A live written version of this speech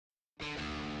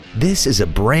This is a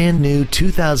brand new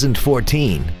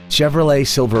 2014 Chevrolet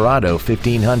Silverado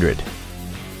 1500.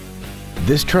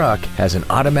 This truck has an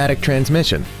automatic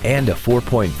transmission and a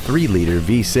 4.3-liter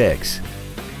V6.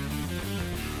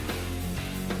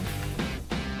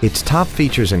 Its top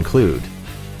features include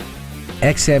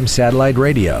XM satellite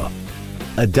radio,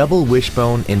 a double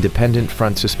wishbone independent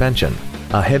front suspension,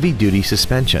 a heavy-duty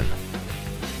suspension,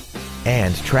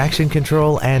 and traction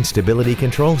control and stability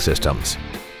control systems.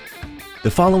 The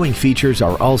following features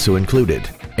are also included: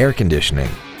 air conditioning,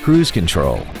 cruise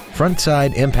control, front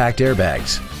side impact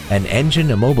airbags, an engine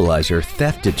immobilizer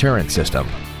theft deterrent system,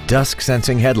 dusk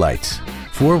sensing headlights,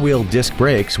 four-wheel disc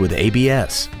brakes with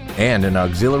ABS, and an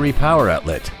auxiliary power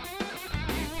outlet.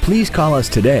 Please call us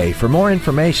today for more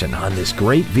information on this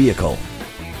great vehicle.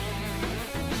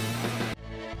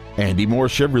 Andy Moore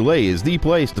Chevrolet is the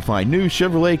place to find new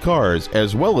Chevrolet cars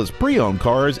as well as pre-owned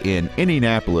cars in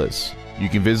Indianapolis. You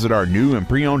can visit our new and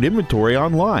pre-owned inventory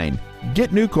online,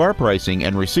 get new car pricing,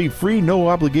 and receive free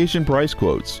no-obligation price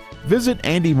quotes. Visit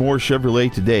Andy Moore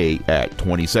Chevrolet today at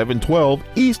 2712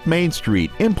 East Main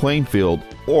Street in Plainfield,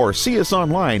 or see us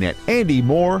online at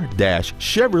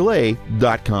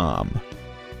andymore-chevrolet.com.